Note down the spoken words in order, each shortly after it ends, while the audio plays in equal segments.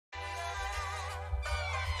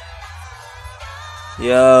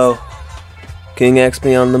Yo, King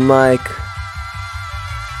Exbee on the mic.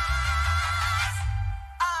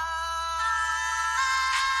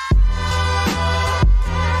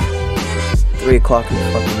 It's 3 o'clock in the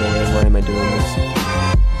fucking morning. Why am I doing this?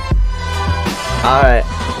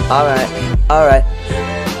 Alright.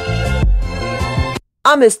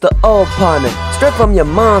 I miss the old Parmesan, straight from your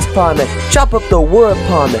mom's Parmesan. Chop up the wood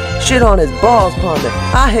Parmesan, shit on his balls Parmesan.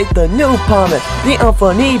 I hate the new Parmesan, the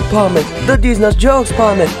unfunny Parmesan, the these nuts jokes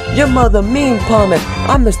Parmesan, your mother mean Parmesan.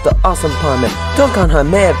 I miss the awesome Parmesan, dunk on her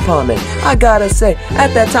mad Parmesan. I gotta say,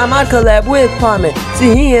 at that time I collab with Parmesan.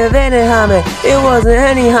 See, he invented Hammond, it wasn't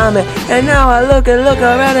any Hammond. And now I look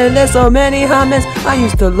around and there's so many Hammonds. I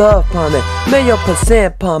used to love Parmesan,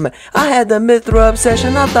 $1,000,000% Parmesan. I had the Mithra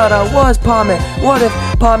obsession, I thought I was Parmesan. What if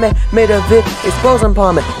Parmesan made a vid exposing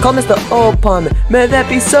Parmesan? Call Mr. Old Parmesan, man, that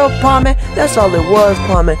be so Parmesan. That's all it was,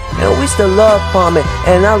 Parmesan, and we still love Parmesan.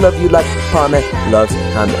 And I love you like Parmesan loves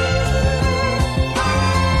Hammond.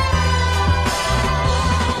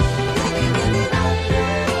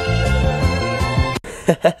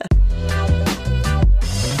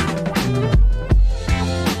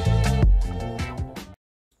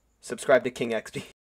 Subscribe to King Exbee.